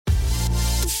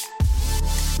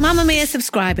Mamma Mia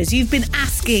subscribers, you've been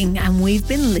asking and we've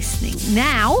been listening.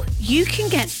 Now you can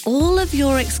get all of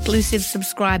your exclusive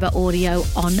subscriber audio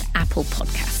on Apple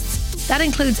Podcasts. That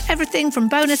includes everything from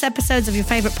bonus episodes of your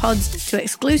favourite pods to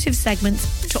exclusive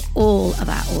segments to all of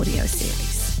our audio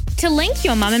series. To link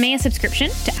your Mamma Mia subscription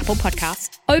to Apple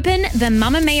Podcasts, open the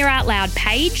Mamma Mia Out Loud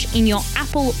page in your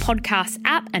Apple Podcasts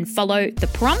app and follow the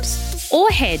prompts, or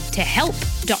head to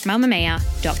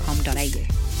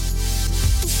help.mammamia.com.au.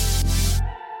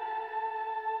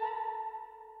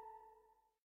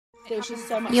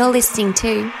 You're listening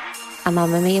to a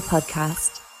Mamma Mia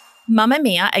podcast. Mamma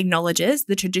Mia acknowledges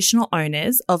the traditional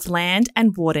owners of land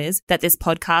and waters that this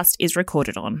podcast is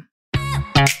recorded on.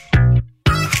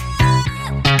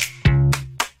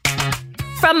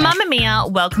 From Mamma Mia,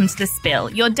 welcome to The Spill,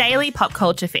 your daily pop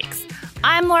culture fix.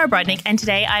 I'm Laura Brodnick, and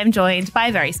today I am joined by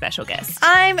a very special guest.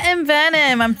 I'm Em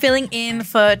Burnham. I'm filling in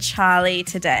for Charlie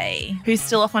today, who's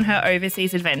still off on her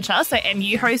overseas adventure. So, Em,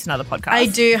 you host another podcast. I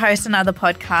do host another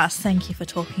podcast. Thank you for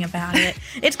talking about it.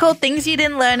 It's called Things You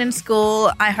Didn't Learn in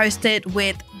School. I host it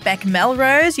with Beck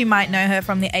Melrose. You might know her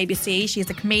from the ABC. She's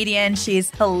a comedian. She's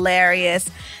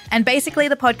hilarious. And basically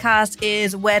the podcast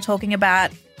is we're talking about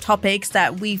topics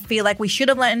that we feel like we should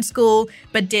have learned in school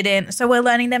but didn't. So we're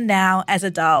learning them now as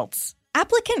adults.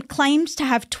 Applicant claims to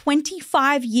have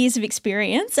 25 years of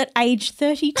experience at age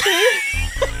 32.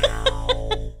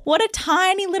 What a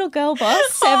tiny little girl boss,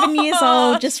 7 years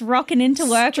old, just rocking into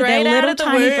work with their little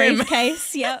tiny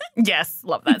briefcase. Yep. Yes,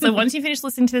 love that. So once you finish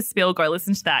listening to The Spill, go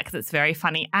listen to that because it's very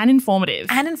funny and informative.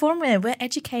 We're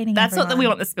educating That's everyone. what we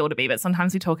want The Spill to be, but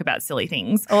sometimes we talk about silly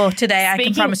things. Oh, today I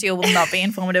can promise you it will not be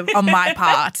informative on my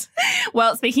part.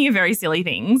 Well, speaking of very silly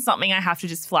things, something I have to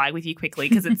just flag with you quickly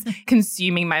because it's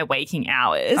consuming my waking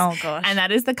hours. Oh, gosh. And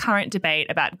that is the current debate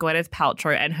about Gwyneth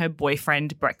Paltrow and her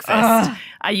boyfriend breakfast.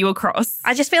 Are you across?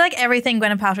 I just feel like everything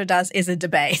Gwyneth Paltrow does is a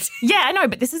debate. Yeah, I know,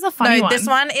 but this is a funny one. No, this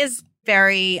one is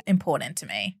very important to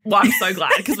me. Well, I'm so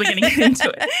glad because we're going to get into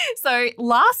it. So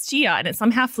last year, and it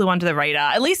somehow flew under the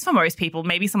radar, at least for most people,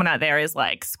 maybe someone out there is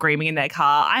like screaming in their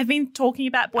car, I've been talking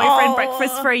about boyfriend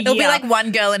breakfast for a year. It'll be like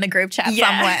one girl in a group chat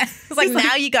somewhere. It's like,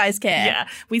 now you guys care. Yeah,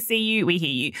 we see you, we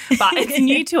hear you. But it's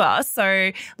new to us.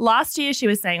 So last year she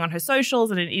was saying on her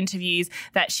socials and in interviews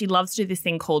that she loves to do this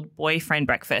thing called boyfriend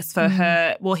breakfast for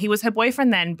her. Well, he was her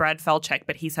boyfriend then, Brad Falchuk,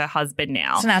 but he's her husband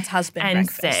now. So now it's husband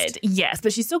breakfast. Said, yes,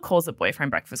 but she still calls it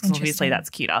boyfriend breakfast because obviously that's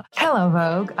cuter. Hello,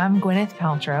 Vogue. I'm Gwyneth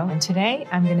Paltrow, and today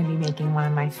I'm going to be making one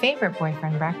of my favorite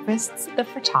boyfriend breakfasts, the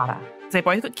frittata. They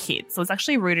both got kids, so it's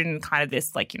actually rooted in kind of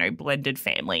this, like, you know, blended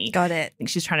family. Got it. I think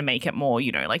she's trying to make it more,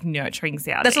 you know, like nurturing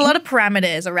sounding. There's a lot of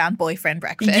parameters around boyfriend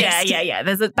breakfast. Yeah.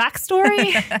 There's a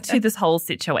backstory to this whole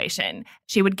situation.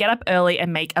 She would get up early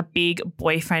and make a big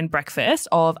boyfriend breakfast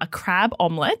of a crab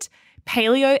omelette,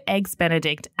 paleo eggs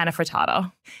Benedict, and a frittata.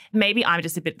 Maybe I'm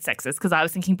just a bit sexist because I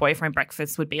was thinking boyfriend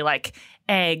breakfast would be like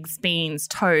eggs, beans,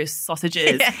 toast,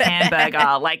 sausages,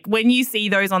 hamburger. Like when you see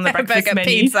those on the breakfast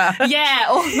menu. Pizza. Yeah,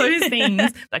 all those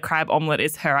things. The crab omelette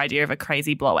is her idea of a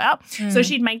crazy blowout. So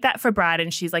she'd make that for Brad,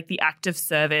 and she's like, the act of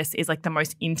service is like the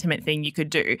most intimate thing you could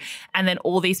do. And then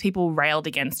all these people railed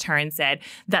against her and said,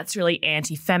 that's really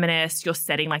anti-feminist. You're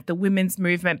setting like the women's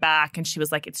movement back. And she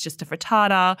was like, it's just a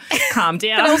frittata. Calm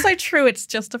down. But also true, it's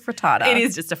just a frittata. It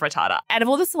is just a frittata. Out of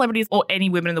all the celebrities or any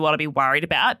women in the world I'd be worried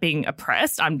about being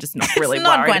oppressed, I'm just not really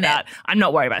worried about. I'm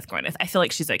not worried about Gwyneth. I feel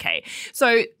like she's okay.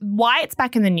 So why it's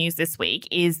back in the news this week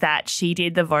is that she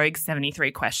did the Vogue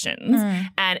 73 questions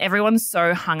and everyone's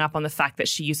so hung up on the fact that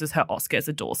she uses her Oscar as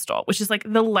a doorstop, which is like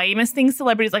the lamest thing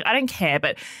celebrities, like I don't care,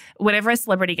 but whenever a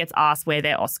celebrity gets asked where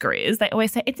their Oscar is, they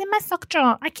always say, it's in my sock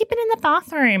drawer. I keep it in the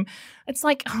bathroom. It's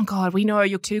like, oh God, we know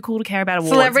you're too cool to care about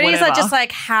awards. Celebrities are just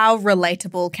like, how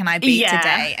relatable can I be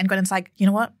today? And Gwyneth's like, you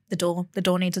know what? The door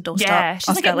needs a doorstop. Yeah, she's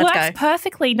Oscar, like, it let's works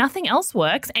perfectly. Nothing else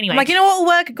works. Anyway. I'm like, you know what will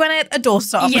work, Gwyneth? A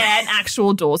doorstop. Yeah, an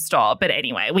actual doorstop. But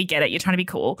anyway, we get it. You're trying to be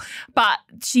cool. But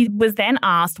she was then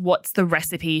asked what's the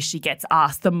recipe she gets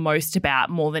asked the most about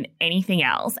more than anything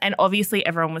else. And obviously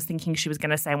everyone was thinking she was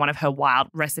going to say one of her wild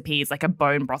recipes, like a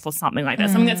bone broth or something like that,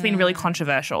 something that's been really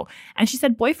controversial. And she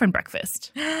said boyfriend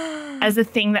breakfast as a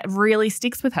thing that really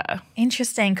sticks with her.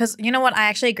 Interesting, because you know what? I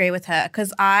actually agree with her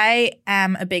because I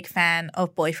am a big fan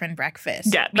of boyfriend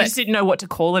breakfast. Yeah, but you just didn't know what to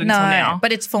call it until now.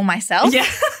 But it's for myself. Yeah.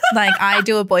 Like I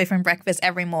do a boyfriend breakfast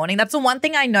every morning. That's the one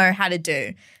thing I know how to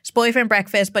do. It's boyfriend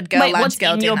breakfast, but girl lunch, what's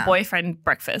girl in dinner. your boyfriend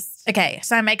breakfast? Okay,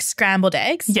 so I make scrambled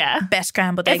eggs. Yeah. Best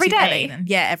scrambled eggs Every you've ever day? eaten.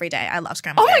 Yeah, every day. I love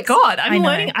scrambled Oh eggs. my God, I'm I know.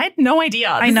 learning. I had no idea.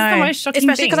 I know. This is the most shocking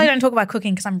Especially thing. because I don't talk about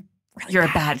cooking because I'm really You're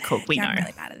bad a bad cook, we know. I'm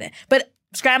really bad at it. But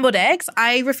Scrambled eggs.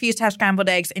 I refuse to have scrambled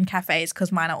eggs in cafes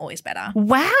because mine are always better.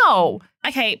 Wow.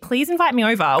 Okay, please invite me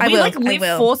over. We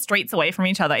live 4 streets away from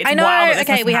each other. It's I know. wild that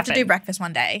Okay, we have to do breakfast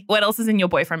one day. What else is in your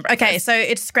boyfriend breakfast? Okay, so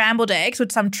it's scrambled eggs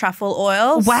with some truffle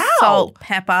oil. Wow. Salt,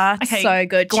 pepper. Okay, so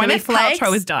good. Chili Gwyneth flakes.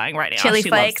 Paltrow is dying right now. Chili She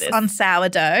flakes loves this. on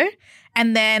sourdough.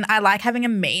 And then I like having a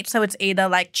meat. So it's either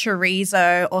like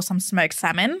chorizo or some smoked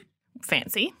salmon.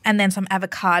 Fancy. And then some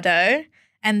avocado.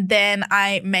 And then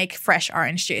I make fresh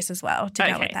orange juice as well to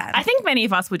go with that. I think many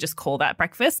of us would just call that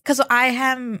breakfast. Because I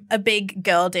am a big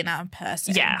girl dinner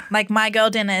person. Yeah. Like my girl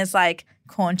dinner is like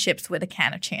corn chips with a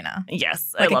can of tuna.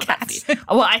 Yes, Like I a love that. cat. For you.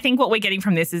 Well, I think what we're getting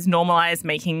from this is normalize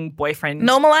making boyfriend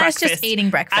Normalize just breakfast eating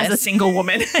breakfast. as a single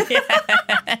woman.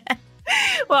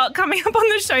 Well, coming up on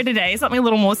the show today, something a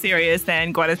little more serious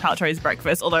than Gwyneth Paltrow's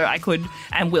breakfast, although I could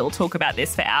and will talk about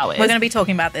this for hours. We're going to be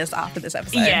talking about this after this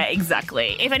episode. Yeah,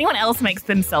 exactly. If anyone else makes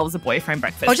themselves a boyfriend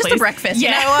breakfast, Or just please. a breakfast.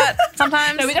 Yeah. You know what?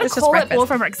 Sometimes No, we don't it's call just it breakfast.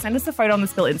 boyfriend breakfast. Send us a photo on the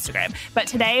Spill Instagram. But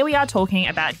today we are talking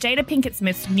about Jada Pinkett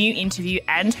Smith's new interview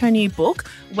and her new book,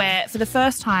 where for the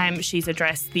first time she's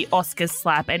addressed the Oscars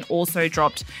slap and also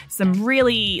dropped some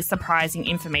really surprising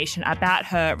information about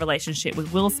her relationship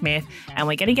with Will Smith. And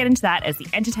we're going to get into that as the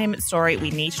entertainment story we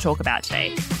need to talk about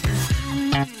today.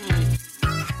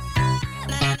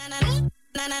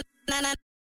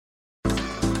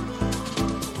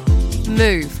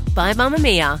 Move by Mamma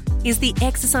Mia is the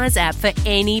exercise app for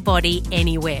anybody,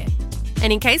 anywhere.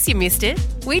 And in case you missed it,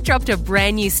 we dropped a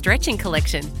brand new stretching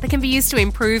collection that can be used to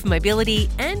improve mobility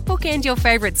and bookend your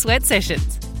favourite sweat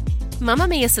sessions. Mamma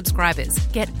Mia subscribers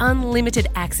get unlimited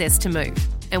access to Move,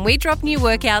 and we drop new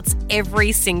workouts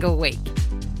every single week.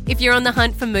 If you're on the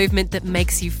hunt for movement that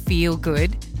makes you feel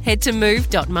good, head to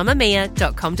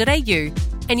move.mamamia.com.au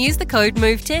and use the code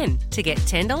MOVE10 to get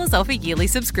 $10 off a yearly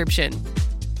subscription.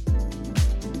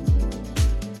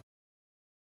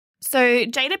 So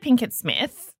Jada Pinkett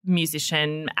Smith,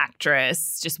 musician,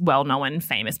 actress, just well-known,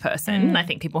 famous person, I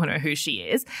think people know who she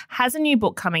is, has a new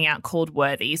book coming out called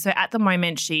Worthy. So at the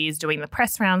moment, she's doing the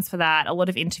press rounds for that, a lot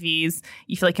of interviews.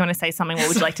 You feel like you want to say something? What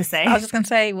would you like to say? I was just going to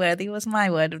say Worthy was my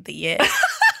word of the year.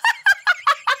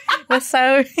 We're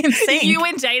so in sync. You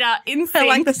and Jada in sync. We're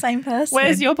like the same person.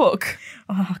 Where's your book?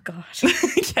 Oh, gosh.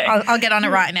 Okay. I'll get on it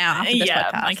right now after this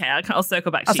podcast. Okay, I'll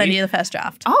circle back to I'll you. send you the first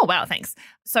draft. Oh, wow, thanks.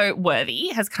 So Worthy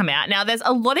has come out. Now, there's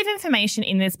a lot of information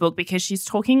in this book because she's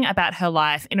talking about her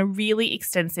life in a really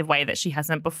extensive way that she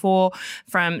hasn't before,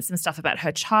 from some stuff about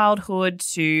her childhood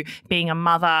to being a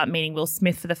mother, meeting Will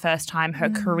Smith for the first time, her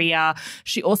career.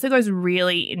 She also goes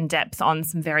really in depth on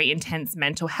some very intense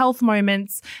mental health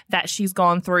moments that she's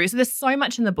gone through. So there's so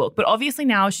much in the book. But obviously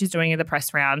now she's doing the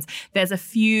press rounds, there's a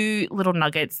few little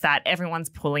nuggets that everyone's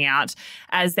pulling out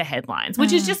as the headlines,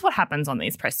 which is just what happens on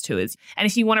these press tours. And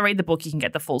if you want to read the book, you can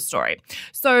get the full story.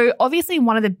 So obviously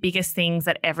one of the biggest things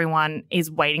that everyone is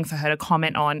waiting for her to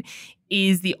comment on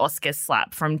is the Oscars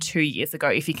slap from 2 years ago,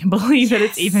 if you can believe that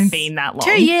it's even been that long.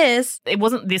 2 years. It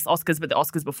wasn't this Oscars, but the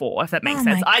Oscars before, if that makes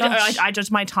sense. I judge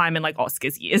my time in like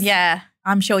Oscars years. Yeah,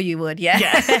 I'm sure you would. Yeah.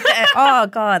 Yeah. Oh,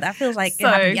 God, that feels like it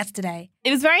happened yesterday.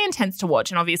 It was very intense to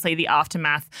watch, and obviously the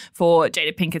aftermath for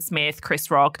Jada Pinkett Smith, Chris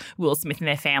Rock, Will Smith and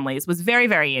their families was very,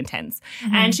 very intense.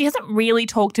 And she hasn't really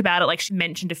talked about it. Like, she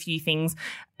mentioned a few things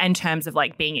in terms of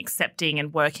like being accepting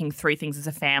and working through things as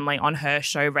a family on her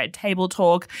show Red Table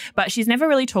Talk, but she's never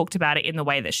really talked about it in the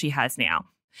way that she has now.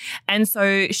 And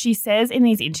so she says in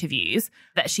these interviews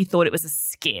that she thought it was a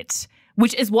skit,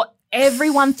 which is what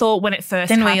everyone thought when it first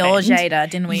Didn't happened. we all, Jada?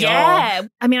 Didn't we all? Yeah.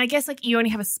 I mean, I guess like you only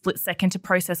have a split second to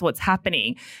process what's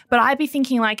happening. But I'd be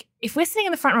thinking like, if we're sitting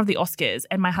in the front row of the Oscars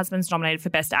and my husband's nominated for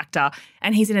Best Actor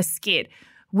and he's in a skit,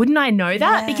 wouldn't I know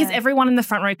that? Yeah. Because everyone in the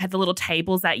front row had the little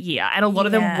tables that year, and a lot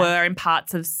of them Yeah. were in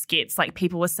parts of skits. Like,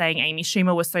 people were saying Amy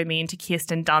Schumer was so mean to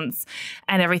Kirsten Dunst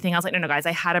and everything. I was like, no, guys,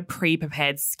 I had a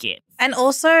pre-prepared skit. And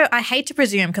also, I hate to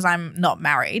presume because I'm not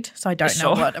married, so I don't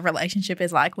know Sure. what a relationship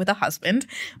is like with a husband.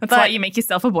 That's why you make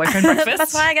yourself a boyfriend breakfast.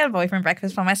 That's why I get a boyfriend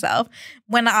breakfast for myself.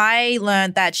 When I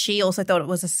learned that she also thought it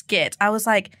was a skit, I was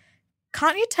like,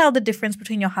 can't you tell the difference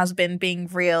between your husband being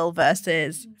real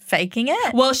versus faking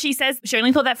it? Well, she says she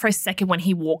only thought that for a second when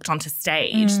he walked onto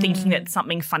stage, thinking that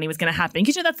something funny was going to happen.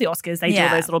 Because that's the Oscars. They do all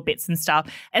those little bits and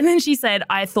stuff. And then she said,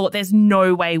 I thought there's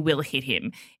no way Will hit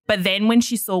him. But then when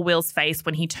she saw Will's face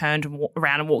when he turned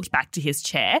around and walked back to his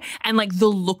chair, and like the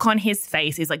look on his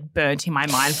face is like burnt in my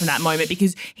mind from that moment,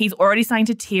 because he's already starting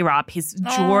to tear up. His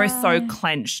jaw is so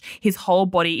clenched. His whole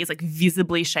body is like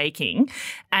visibly shaking.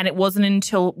 And it wasn't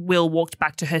until Will walked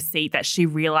back to her seat that she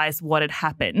realized what had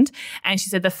happened. And she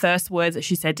said the first words that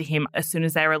she said to him as soon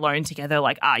as they were alone together,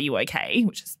 like, are you okay?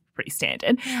 Which is pretty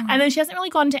standard. And then she hasn't really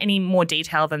gone into any more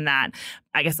detail than that.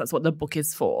 I guess that's what the book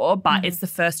is for, but it's the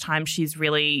first time she's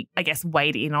really, I guess,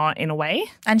 weighed in on in a way.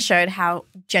 And showed how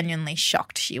genuinely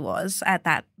shocked she was at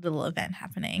that little event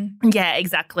happening. Yeah,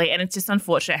 exactly. And it's just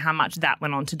unfortunate how much that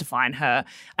went on to define her,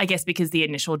 I guess, because the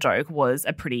initial joke was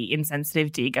a pretty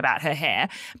insensitive dig about her hair.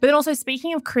 But then also,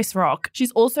 speaking of Chris Rock,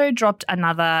 she's also dropped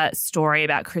another story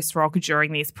about Chris Rock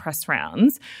during these press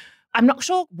rounds. I'm not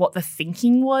sure what the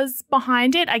thinking was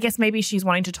behind it. I guess maybe she's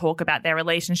wanting to talk about their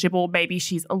relationship, or maybe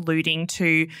she's alluding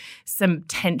to some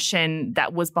tension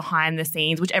that was behind the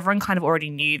scenes, which everyone kind of already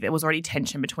knew. There was already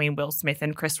tension between Will Smith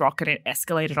and Chris Rock, and it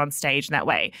escalated on stage in that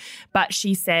way. But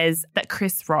she says that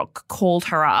Chris Rock called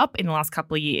her up in the last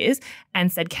couple of years and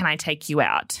said, "Can I take you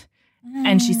out?"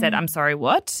 And she said, "I'm sorry,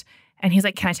 what?" And he's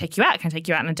like, "Can I take you out? Can I take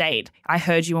you out on a date? I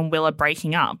heard you and Will are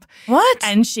breaking up." What?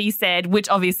 And she said, which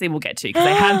obviously we'll get to because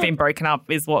they have been broken up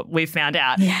is what we've found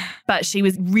out. Yeah. But she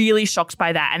was really shocked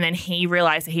by that. And then he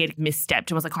realized that he had misstepped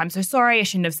and was like, "I'm so sorry. I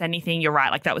shouldn't have said anything. You're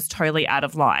right." Like that was totally out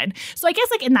of line. So I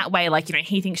guess like in that way, like, you know,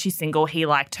 he thinks she's single. He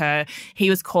liked her. He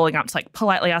was calling up to like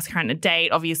politely ask her on a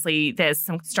date. Obviously there's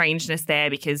some strangeness there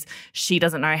because she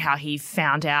doesn't know how he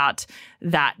found out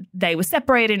that they were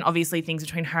separated. And obviously things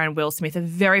between her and Will Smith are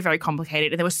very, very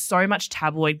complicated. And there was so much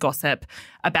tabloid gossip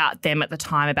about them at the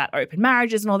time, about open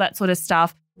marriages and all that sort of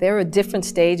stuff. There were different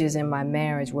stages in my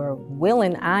marriage where Will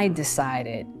and I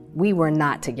decided we were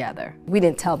not together. We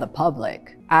didn't tell the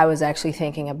public. I was actually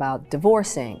thinking about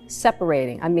divorcing,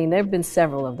 separating. I mean, there have been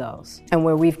several of those, and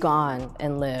where we've gone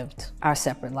and lived our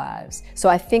separate lives. So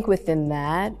I think within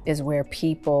that is where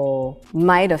people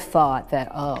might have thought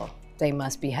that, oh, they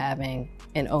must be having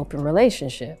an open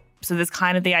relationship. So there's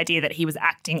kind of the idea that he was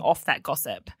acting off that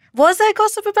gossip. Was there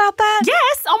gossip about that?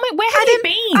 Yes. Oh my, where have you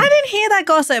been? I didn't hear that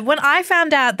gossip. When I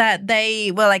found out that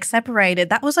they were like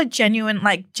separated, that was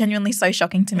genuinely so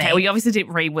shocking to me. Okay, well, you obviously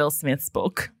didn't read Will Smith's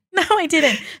book. No, I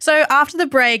didn't. So after the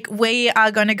break, we are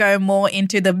going to go more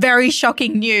into the very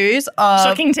shocking news of...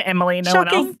 Shocking to Emily, no one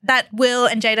else. That Will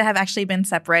and Jada have actually been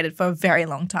separated for a very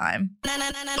long time.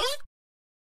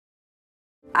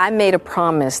 I made a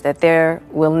promise that there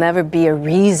will never be a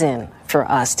reason for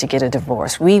us to get a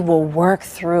divorce. We will work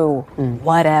through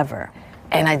whatever.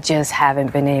 And I just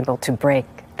haven't been able to break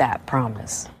that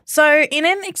promise. So in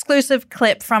an exclusive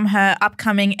clip from her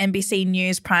upcoming NBC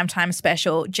News primetime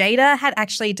special, Jada had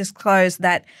actually disclosed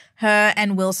that her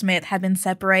and Will Smith had been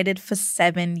separated for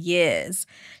 7 years.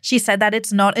 She said that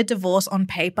it's not a divorce on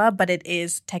paper, but it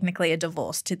is technically a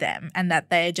divorce to them, and that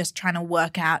they're just trying to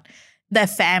work out their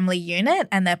family unit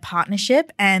and their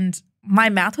partnership. And my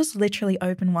mouth was literally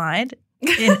open wide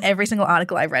in every single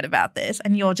article I read about this.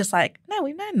 And you're just like, no,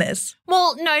 we've known this.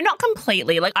 Well, no, not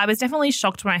completely. Like, I was definitely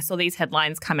shocked when I saw these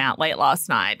headlines come out late last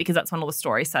night because that's when all the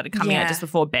stories started coming out just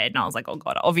before bed. And I was like, oh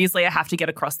God, obviously I have to get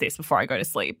across this before I go to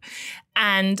sleep.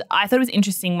 And I thought it was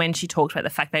interesting when she talked about the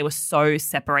fact they were so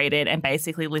separated and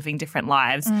basically living different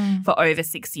lives for over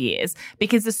 6 years.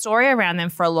 Because the story around them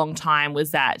for a long time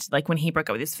was that, like, when he broke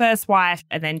up with his first wife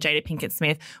and then Jada Pinkett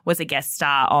Smith was a guest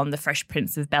star on The Fresh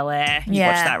Prince of Bel-Air. You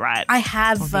watched that, right? I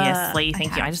have. Obviously,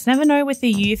 thank you. I just never know with the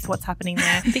youth what's happening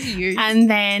there. The youth. And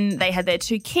then they had their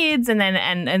 2 kids and then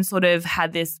and sort of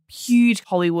had this huge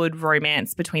Hollywood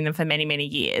romance between them for many, many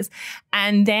years.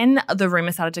 And then the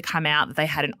rumor started to come out that they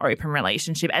had an open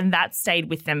relationship, and that stayed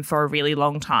with them for a really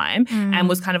long time and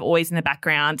was kind of always in the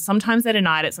background. Sometimes they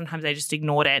denied it, sometimes they just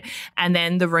ignored it. And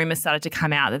then the rumor started to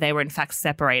come out that they were in fact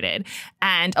separated.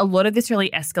 And a lot of this really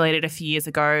escalated a few years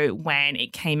ago when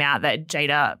it came out that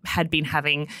Jada had been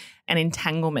having an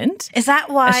entanglement. Is that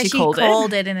why she called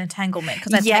it an entanglement?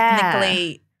 Because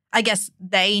technically, I guess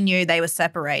they knew they were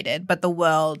separated, but the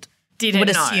world would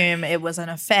assume it was an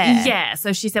affair. Yeah.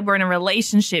 So she said we're in a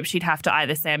relationship. She'd have to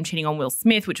either say I'm cheating on Will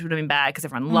Smith, which would have been bad because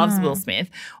everyone loves Will Smith,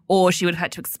 or she would have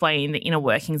had to explain the inner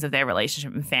workings of their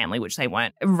relationship and family, which they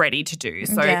weren't ready to do.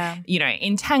 So, you know,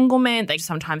 entanglement, they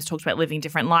sometimes talked about living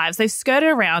different lives. They've skirted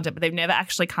around it, but they've never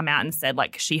actually come out and said,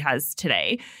 like she has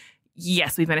today,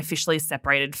 yes, we've been officially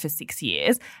separated for 6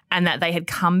 years, and that they had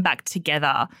come back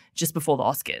together just before the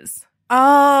Oscars.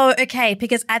 Oh, okay.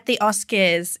 Because at the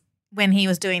Oscars, when he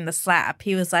was doing the slap,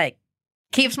 he was like,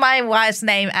 keeps my wife's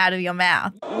name out of your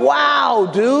mouth. Wow,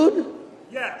 dude.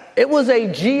 Yes. It was a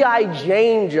G.I.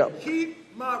 Jane jump.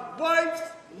 Keep my wife's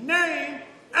name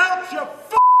out your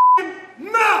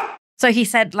f***ing mouth. So he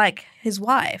said, like, his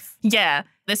wife. Yeah.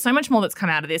 There's so much more that's come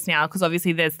out of this now because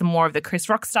obviously there's the more of the Chris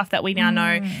Rock stuff that we now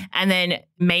know. And then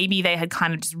maybe they had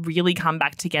kind of just really come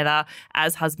back together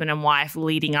as husband and wife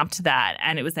leading up to that.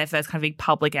 And it was their first kind of big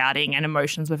public outing and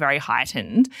emotions were very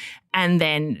heightened. And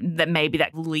then that maybe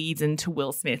that leads into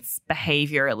Will Smith's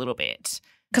behavior a little bit.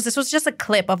 Because this was just a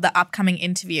clip of the upcoming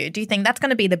interview. Do you think that's going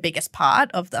to be the biggest part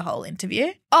of the whole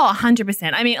interview? Oh,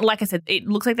 100%. I mean, like I said, it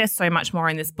looks like there's so much more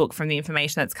in this book from the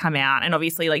information that's come out. And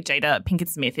obviously, like Jada Pinkett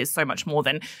Smith is so much more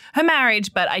than her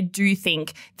marriage. But I do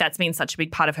think that's been such a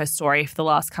big part of her story for the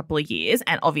last couple of years.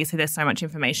 And obviously, there's so much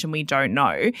information we don't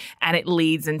know. And it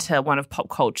leads into one of pop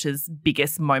culture's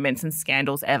biggest moments and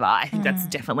scandals ever. I think that's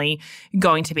definitely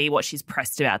going to be what she's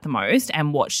pressed about the most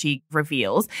and what she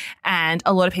reveals. And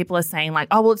a lot of people are saying like,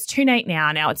 oh, well, it's too late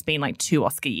now. Now it's been like 2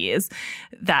 Oscar years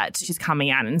that she's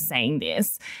coming out and saying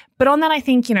this. But on that, I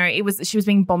think, you know, she was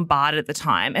being bombarded at the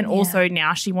time. And also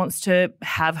now she wants to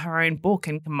have her own book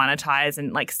and monetize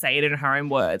and like say it in her own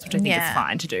words, which I think is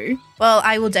fine to do. Well,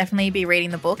 I will definitely be reading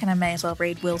the book, and I may as well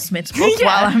read Will Smith's book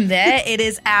while I'm there. It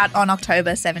is out on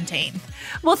October 17th.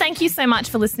 Well, thank you so much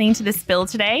for listening to The Spill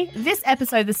today. This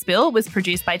episode of The Spill was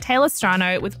produced by Taylor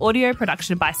Strano with audio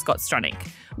production by Scott Stronach.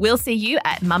 We'll see you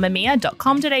at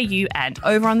mamamia.com.au and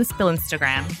over on The Spill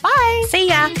Instagram. Bye. See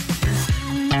ya.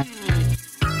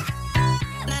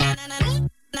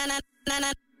 Na na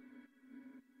na